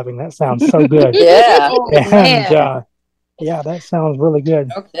Donna's having. That sounds so good. Yeah. And yeah, that sounds really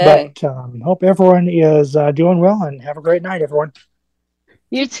good. Okay. But hope everyone is doing well, and have a great night, everyone.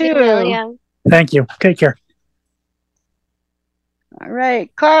 You too. William. Thank you. Take care. All right,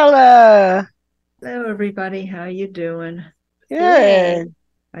 Carla. Hello, everybody. How you doing? Good.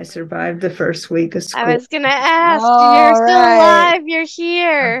 I survived the first week of school. I was going to ask. All You're still right. alive. You're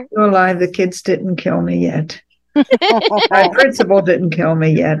here. Still alive. The kids didn't kill me yet. My principal didn't kill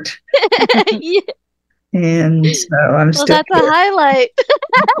me yet. Yeah. And so I'm Well, still that's a here. highlight.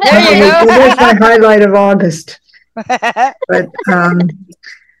 There you go. There's my highlight of August. But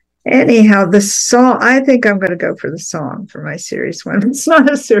anyhow, the song, I think I'm going to go for the song for my serious one. It's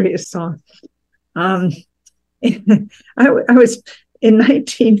not a serious song. I was in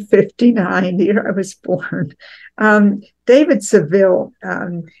 1959, the year I was born. David Seville,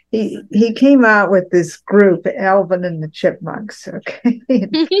 he came out with this group, Alvin and the Chipmunks. Okay,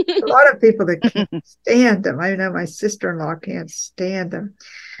 a lot of people that can't stand them. I know my sister-in-law can't stand them.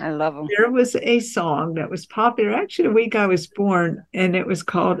 I love them. There was a song that was popular actually the week I was born, and it was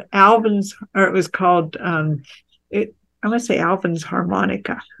called Alvin's, or it was called I want to say Alvin's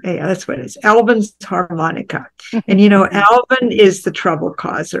Harmonica. Yeah, that's what it is. Alvin's Harmonica. And you know, Alvin is the trouble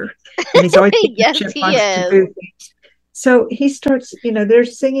causer. And he's always Yes, he chipmunks to is. do things. So he starts, you know, they're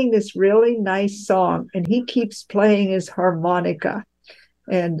singing this really nice song, and he keeps playing his harmonica.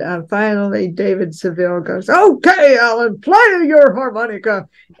 And finally, David Seville goes, "Okay, Alan, play your harmonica."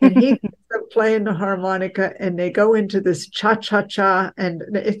 And he ends up playing the harmonica, and they go into this cha-cha-cha, and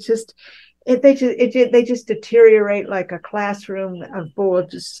it's just, they just deteriorate like a classroom full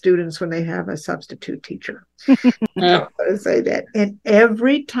of students when they have a substitute teacher. I say that. And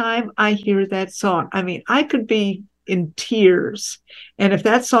every time I hear that song, I mean, I could be in tears, and if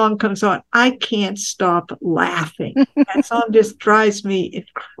that song comes on, I can't stop laughing. That song just drives me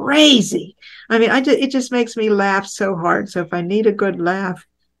crazy. I mean, it just makes me laugh so hard. So if I need a good laugh,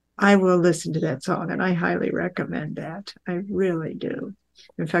 I will listen to that song, and I highly recommend that. I really do.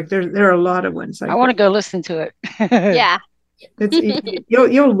 In fact, there are a lot of ones. I want to go listen to it. Yeah.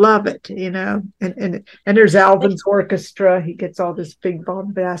 You'll love it, you know. And there's Alvin's orchestra. He gets all this big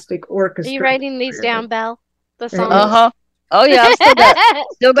bombastic Are orchestra. you writing these down, Belle? The song. Oh yeah, I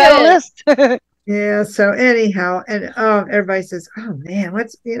still got a list. Yeah. So anyhow, and everybody says, "Oh man,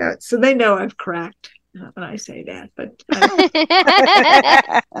 what's," you know? So they know I've cracked when I say that. But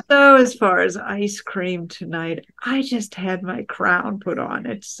so as far as ice cream tonight, I just had my crown put on.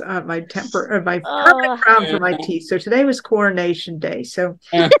 It's my permanent crown for my teeth. So today was Coronation Day. So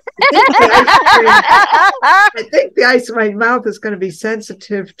I think the ice in my mouth is going to be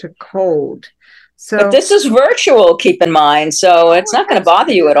sensitive to cold. So, but this is virtual, keep in mind, so it's not going to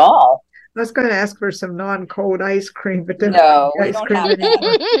bother you at all. I was going to ask for some non-cold ice cream, but then no, we ice don't cream have anymore.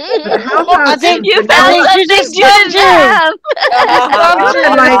 that. But how about I think some you found something good to have.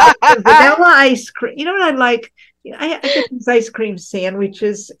 I like the vanilla ice cream. You know what I like? I get these ice cream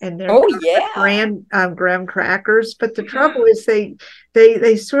sandwiches, and they're graham crackers. But the trouble is,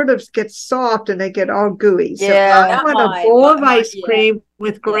 they sort of get soft and they get all gooey. So I want a bowl of ice cream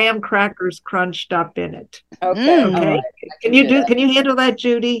with graham crackers crunched up in it. Okay. Okay. Can you handle that,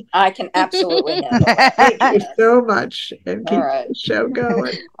 Judy? I can absolutely handle that. Thank you so much, and keep the show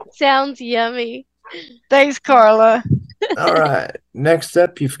going. Sounds yummy. Thanks, Carla. All right. Next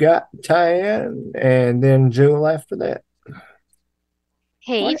up, you've got Tyann, and then Jewel after that.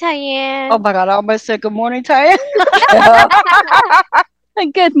 Hey, Tyann. Oh my God, I almost said good morning, Tyann.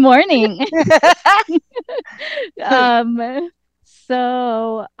 Good morning.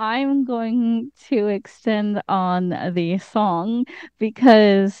 So I'm going to extend on the song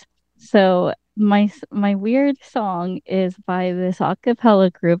because my weird song is by this a cappella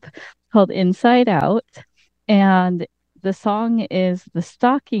group called Inside Out, and the song is the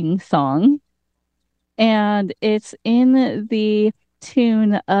Stocking Song, and it's in the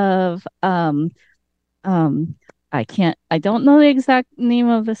tune of I don't know the exact name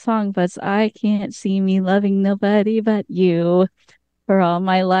of the song, but it's I Can't See Me Loving Nobody But You. for all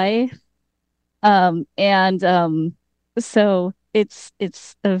my life. So it's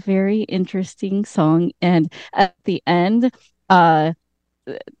a very interesting song, and at the end,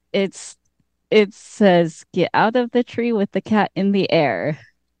 it says, "Get out of the tree with the cat in the air."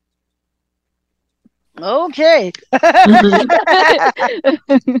 Okay.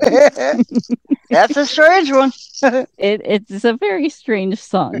 That's a strange one. It's a very strange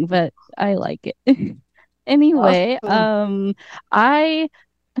song, but I like it. Anyway, Awesome.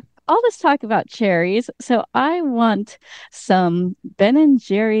 all this talk about cherries, so I want some Ben and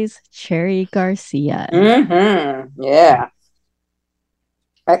Jerry's Cherry Garcia. Mm-hmm. Yeah.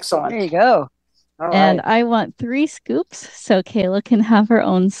 Excellent. There you go. All And right. I want 3 scoops so Kayla can have her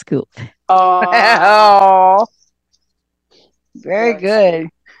own scoop. Oh, very good.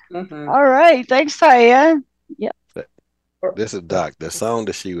 Mm-hmm. All right. Thanks, Tyann. Yep. This is Doc. The song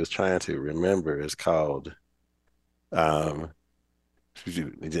that she was trying to remember is called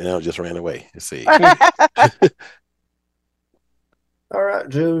just ran away. Let's see. All right,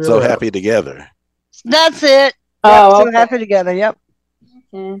 Drew. So happy together. That's it. Oh, Yep, so okay. happy together. Yep.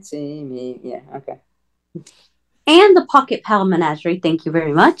 Can't see me. Yeah. Okay. And the Pocket Pal Menagerie. Thank you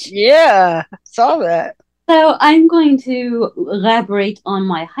very much. Yeah, saw that. So I'm going to elaborate on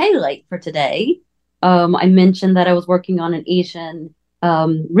my highlight for today. I mentioned that I was working on an Asian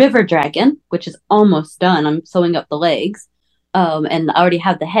river dragon, which is almost done. I'm sewing up the legs. And I already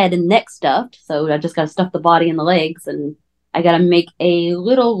have the head and neck stuffed, so I just got to stuff the body and the legs, and I got to make a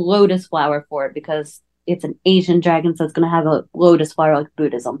little lotus flower for it because it's an Asian dragon, so it's going to have a lotus flower like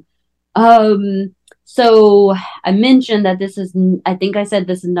Buddhism. So I mentioned that this is, I think I said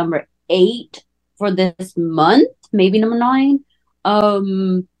this is number 8 for this month, maybe number 9.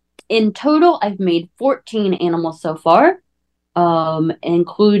 In total, I've made 14 animals so far,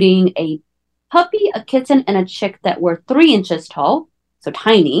 including a puppy, a kitten, and a chick that were 3 inches tall, so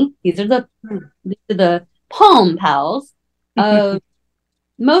tiny. These are the palm pals.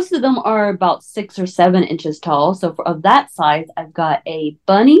 Most of them are about 6 or 7 inches tall. So of that size, I've got a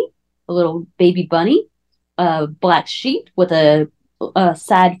bunny, a little baby bunny, a black sheep with a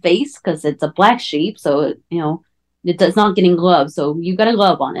sad face because it's a black sheep, so it's not getting love. So you got a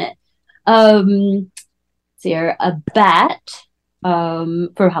love on it. So here, a bat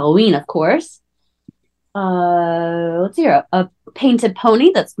for Halloween, of course. Let's see here, a painted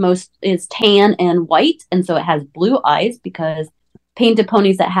pony that's is tan and white, and so it has blue eyes because painted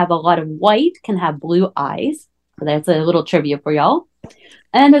ponies that have a lot of white can have blue eyes. So that's a little trivia for y'all.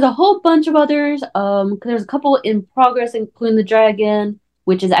 And there's a whole bunch of others. There's a couple in progress, including the dragon,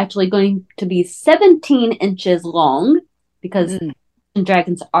 which is actually going to be 17 inches long because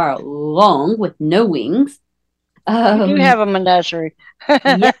dragons are long with no wings. You do have a menagerie.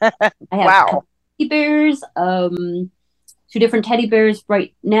 Yeah, I have Wow. teddy bears, 2 different teddy bears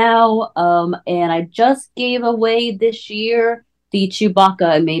right now. And I just gave away this year the Chewbacca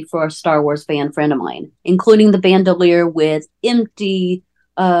I made for a Star Wars fan friend of mine, including the bandolier with empty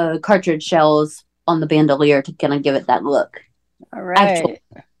cartridge shells on the bandolier to kind of give it that look. All right.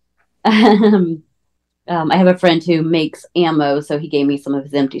 I have a friend who makes ammo, so he gave me some of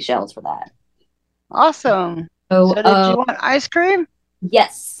his empty shells for that. Awesome. So, So did you want ice cream?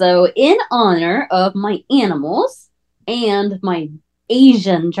 Yes. So in honor of my animals and my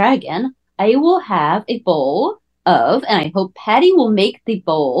Asian dragon, I will have a bowl of, and I hope Patty will make the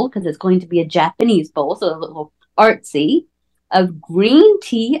bowl because it's going to be a Japanese bowl, so a little artsy, of green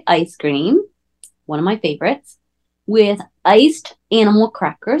tea ice cream, one of my favorites, with iced animal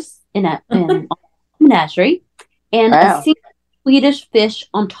crackers in a menagerie, and Wow. a Swedish fish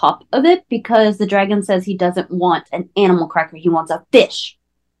on top of it because the dragon says he doesn't want an animal cracker, he wants a fish.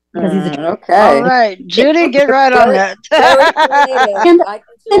 Because he's a Okay. All right, Judy, get right on that. and I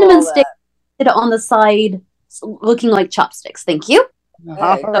can do cinnamon all stick on the side looking like chopsticks. Thank you.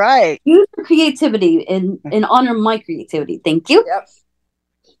 All right. Use your creativity in honor of my creativity. Thank you. Yep.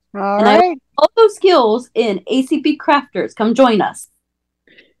 All And I right. all those skills in ACP Crafters. Come join us.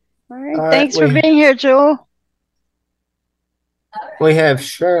 All right. All right, Thanks for we- being here, Jewel. We have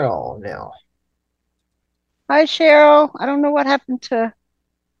Cheryl now. Hi, Cheryl. I don't know what happened to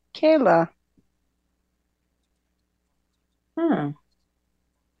Kayla.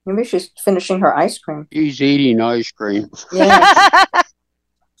 Maybe she's finishing her ice cream. He's eating ice cream. Yeah.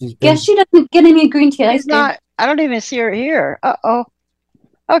 Guess she doesn't get any green tea ice She's cream. not. I don't even see her here. Uh-oh.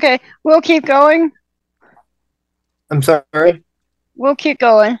 Okay, we'll keep going. I'm sorry. We'll keep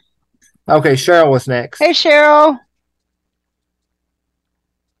going. Okay, Cheryl was next. Hey, Cheryl.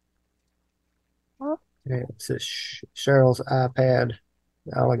 Okay, this is Cheryl's iPad.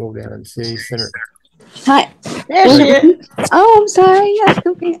 I'll go down and see center. Hi. There she is. Oh, I'm sorry.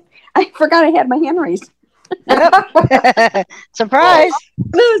 I forgot I had my hand raised. Surprise. I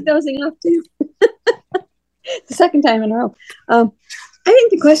was dozing off too. The second time in a row. I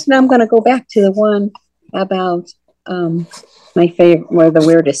think the question, I'm going to go back to the one about my favorite, or the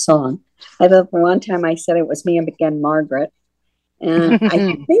weirdest song. I thought one time I said it was Me Again, Margaret. And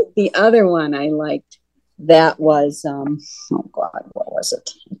I think the other one I liked, that was, oh God, what was it?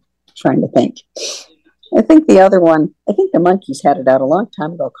 I'm trying to think. I think the other one, I think the Monkees had it out a long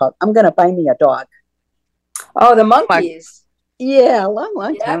time ago called I'm Gonna Buy Me a Dog. Oh, the Monkees. Yeah, a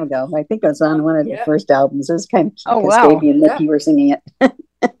long time ago. I think it was on one of the first albums. It was kind of cute Oh, because wow. Davey and Mickey were singing it.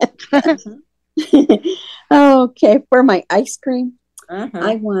 Okay, for my ice cream,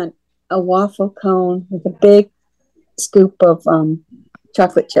 I want a waffle cone with a big scoop of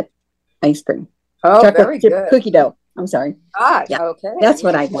chocolate chip ice cream. Oh, chocolate very chip good. cookie dough. I'm sorry. Ah, Yeah, okay. that's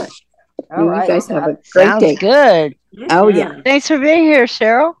what I want. All right. You guys have a great Sounds day. good. Oh, yeah. Thanks for being here,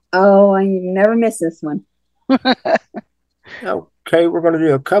 Cheryl. Oh, I never miss this one. Okay, we're going to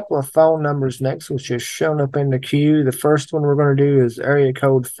do a couple of phone numbers next, which is shown up in the queue. The first one we're going to do is area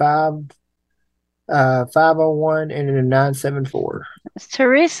code 501 and then 974. It's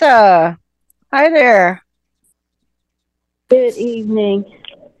Teresa. Hi there. Good evening.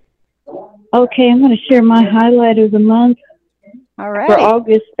 Okay, I'm going to share my highlight of the month All right. for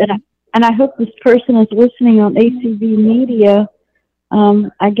August, and I hope this person is listening on ACB Media.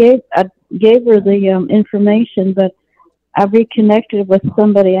 I gave her the information, but I reconnected with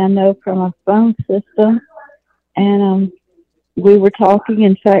somebody I know from a phone system, and we were talking.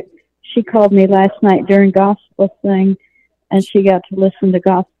 In fact, she called me last night during Gospel Sing, and she got to listen to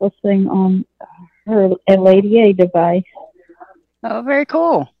Gospel Sing on her Lady A device. Oh, very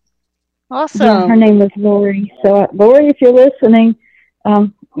cool. Awesome. Yeah, her name was Lori. So, Lori, if you're listening,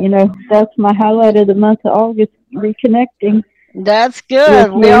 that's my highlight of the month of August, reconnecting. That's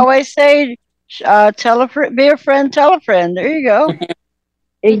good. With We me. always say, tell a friend, be a friend, tell a friend. There you go.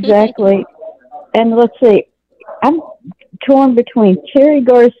 Exactly. And let's see, I'm torn between Cherry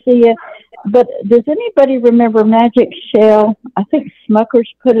Garcia, but does anybody remember Magic Shell? I think Smuckers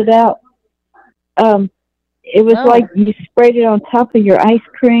put it out. It was like you sprayed it on top of your ice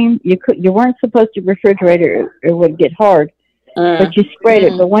cream. You weren't supposed to refrigerate it; it would get hard. But you sprayed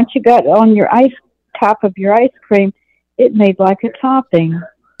it. But once you got it on your top of your ice cream, it made like a topping.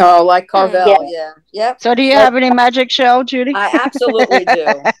 Oh, like Carvel, yeah. Yep. So do you have any Magic Shell, Judy? I absolutely do.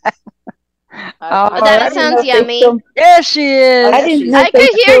 That sounds yummy. There she is. I could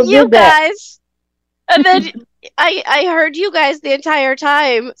hear you guys. And then I heard you guys the entire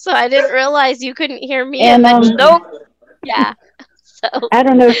time, so I didn't realize you couldn't hear me. And, then nope. Yeah. So I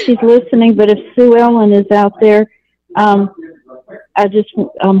don't know if she's listening, but if Sue Ellen is out there, I just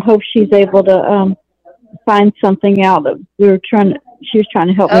hope she's able to find something out. She was trying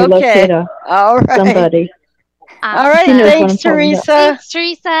to help me locate All right. somebody. All right. She knows what I'm Thanks, talking about. Teresa. Thanks,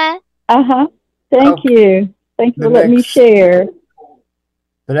 Teresa. Thank you. Thank you The for letting me next- share.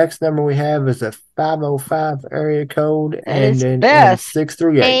 The next number we have is a 505 area code and it's then Beth.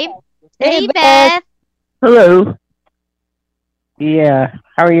 638. Hey, Beth. Hello. Yeah,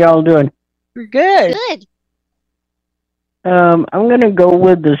 how are y'all doing? We're good. Good. I'm gonna go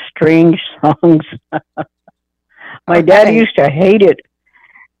with the strange songs. My dad Okay. used to hate it.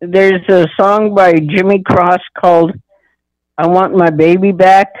 There's a song by Jimmy Cross called "I Want My Baby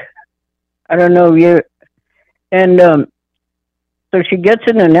Back." I don't know you. And so she gets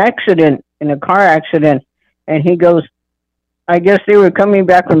in a car accident, and he goes, I guess they were coming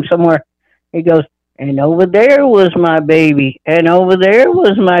back from somewhere. He goes, and over there was my baby, and over there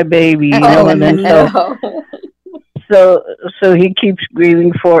was my baby, you know, and then so he keeps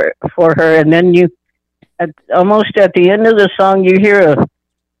grieving for her, and then almost at the end of the song you hear a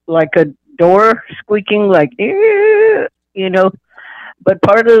door squeaking, like, you know, but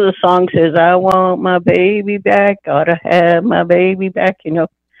part of the song says, I want my baby back, gotta have my baby back, you know,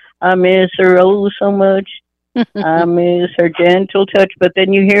 I miss her oh so much, I miss her gentle touch. But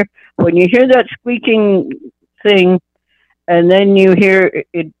then when you hear that squeaking thing, and then you hear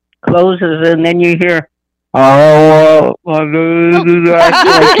it closes, and then you hear, oh, my baby back.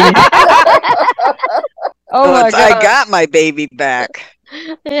 I got my baby back.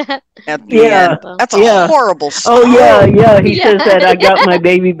 Yeah. At the end. That's a horrible song. Oh, yeah. He says that I got my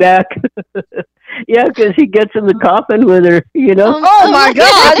baby back. Yeah, because he gets in the coffin with her, you know. Oh my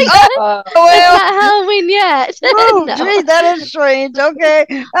God! It's not Halloween yet. Oh, No. gee, that is strange. Okay.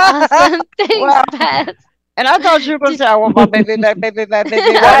 Awesome. Thanks, Wow. Beth. And I thought you were going to say, I want my baby back, baby back,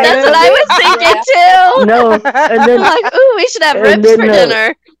 baby back. That's what I was thinking too. No, and then I'm like, ooh, we should have and ribs then, for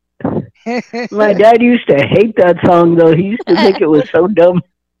dinner. My dad used to hate that song, though. He used to think it was so dumb.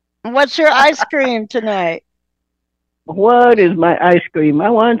 What's your ice cream tonight? What is my ice cream? I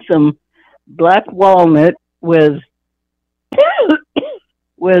want some black walnut with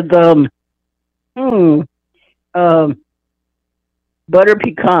butter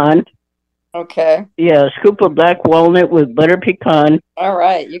pecan. Okay. Yeah, a scoop of black walnut with butter pecan. All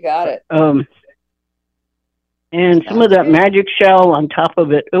right, you got it. And some of that magic shell on top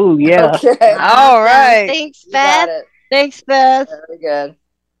of it. Oh, yeah. Okay. All right. Thanks, You got Beth. it. Thanks, Beth. Very good.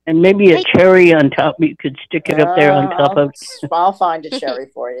 And maybe a cherry on top. You could stick it up there on top of. I'll find a cherry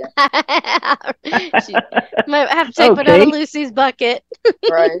for you. She might have to take one out of Lucy's bucket.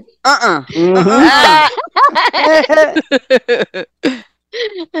 Right.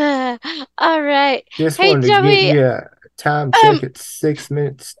 All right. Just Hey, wanted to Joey. give you a time check. It's 6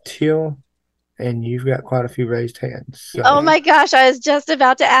 minutes till, and you've got quite a few raised hands. So. Oh my gosh, I was just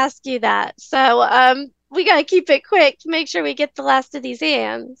about to ask you that. So we gotta keep it quick to make sure we get the last of these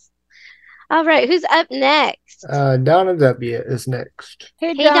hands. All right, who's up next? Donna W is next.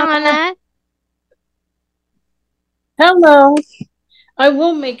 Hey, Donna. Hello. I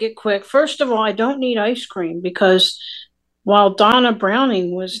will make it quick. First of all, I don't need ice cream because while Donna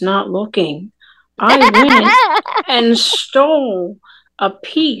Browning was not looking, I went and stole a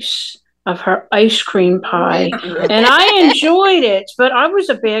piece of her ice cream pie and I enjoyed it, but I was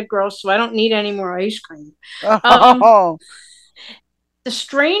a bad girl, so I don't need any more ice cream. The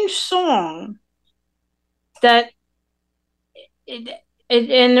strange song that and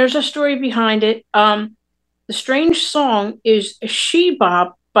there's a story behind it. The strange song is She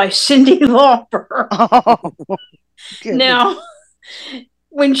Bop by Cyndi Lauper. Now,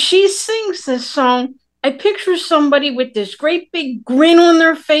 when she sings this song, I picture somebody with this great big grin on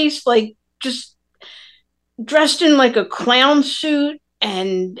their face, like just dressed in like a clown suit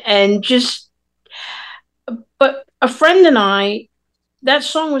and just, but a friend and I, that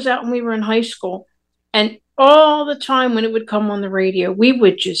song was out when we were in high school, and all the time when it would come on the radio, we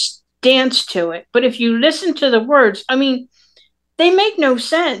would just dance to it. But if you listen to the words, I mean, they make no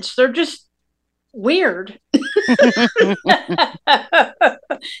sense. They're just weird.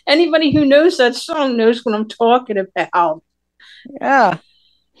 Anybody who knows that song knows what I'm talking about. Yeah.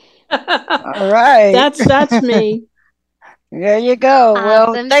 All right. That's me. There you go.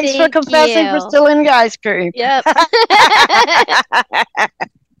 Well, Awesome. thanks for Thank confessing for you. stealing the ice cream. Yep.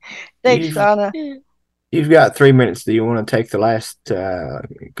 Thanks, Donna. You've got 3 minutes. Do you want to take the last,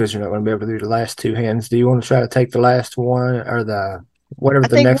 because you're not going to be able to do the last two hands, do you want to try to take the last one or the whatever I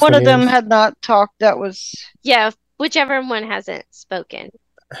the think next one one of them is? had not talked. That was Yeah, whichever one hasn't spoken.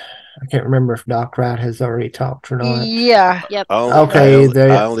 I can't remember if Doc Wright has already talked or not. Yeah. Yep. Okay,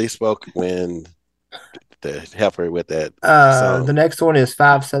 I only spoke when to help her with that song. The next one is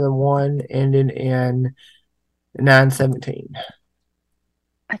 571 ending in 917.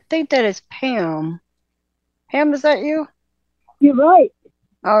 I think that is Pam. Pam, is that you? You're right.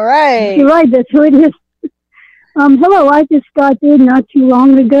 All right. You're right. That's who it is. Hello. I just got in not too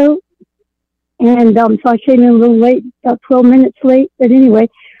long ago, and so I came in a little late, about 12 minutes late. But anyway,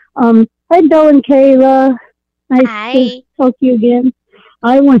 hi, Bill and Kayla. Nice to talk to you again.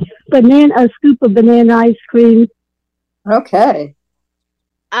 I want a scoop of banana ice cream. Okay.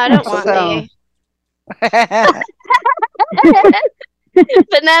 I don't want any.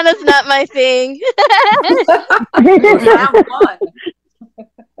 Banana's not my thing. I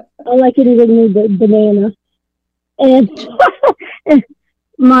like it even with banana. And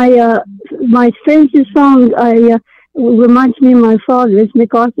my strangest song reminds me of my father. It's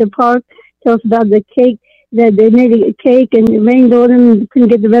MacArthur Park. Tells about the cake that they made a cake and it rained on them and couldn't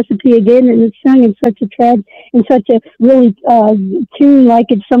get the recipe again, and it's sung in such a really tune, like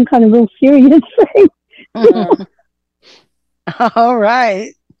it's some kind of real serious thing. All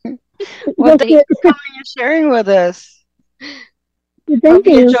right. Well, thank you for coming and sharing with us. Thank Hope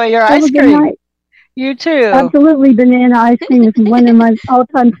you you. enjoy your Have a ice good cream. night. You too. Absolutely, banana ice cream is one of my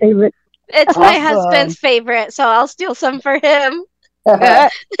all-time favorites. It's my husband's favorite, so I'll steal some for him. All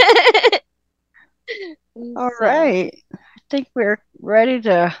right. I think we're ready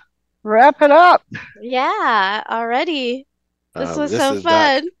to wrap it up. Yeah, already. This was this so is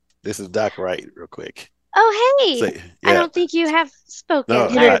fun. This is Doc Wright, real quick. Oh, hey. So, I yeah. don't think you have spoken. No,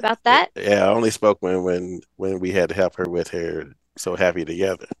 Sorry about that. Yeah, I only spoke when we had to help her with her So Happy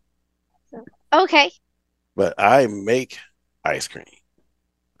Together. Okay. But I make ice cream.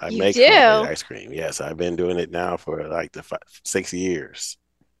 I You make do? homemade ice cream. Yes, I've been doing it now for like 6 years.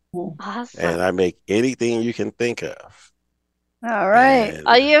 Awesome. And I make anything you can think of. All right.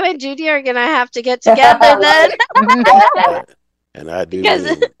 Oh, you and Judy are gonna have to get together then. And I do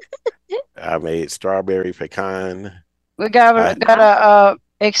Because I made strawberry pecan. We got a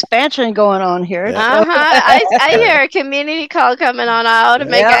expansion going on here. Yeah. I hear a community call coming on. I ought to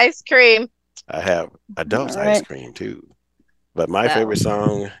make ice cream. I have adult ice cream too. But my favorite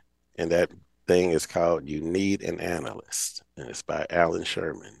song in that thing is called "You Need an Analyst," and it's by Alan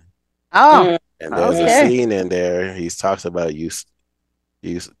Sherman. Oh, and there's a scene in there. He talks about you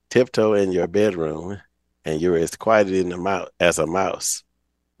tiptoe in your bedroom, and you're as quiet as a mouse,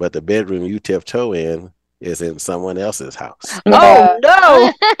 but the bedroom you tiptoe in is in someone else's house. Oh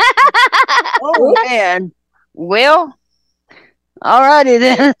no! Oh man. Well, alrighty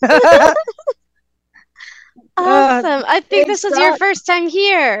then. Awesome. I think this was your first time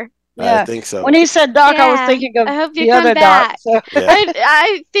here. I think so. When he said Doc, I was thinking of I hope you the come other back. Doc. So.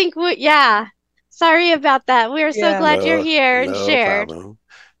 I think sorry about that. We're so glad you're here and shared. Problem.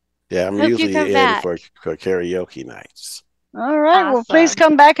 Yeah, I'm Hope you usually come in back. for karaoke nights. All right. Well, please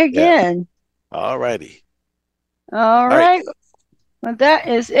come back again. All righty. All right. Well, that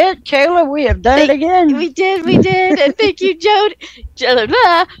is it, Kayla. We have done it again. We did. And thank you, Jody. Joey,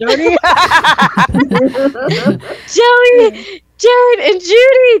 Jared, and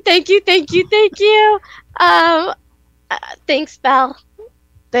Judy. Thank you. Thanks, Belle.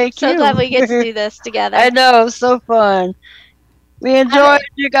 Thank you. So glad we get to do this together. I know, so fun. We enjoyed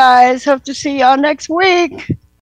you guys. Hope to see y'all next week.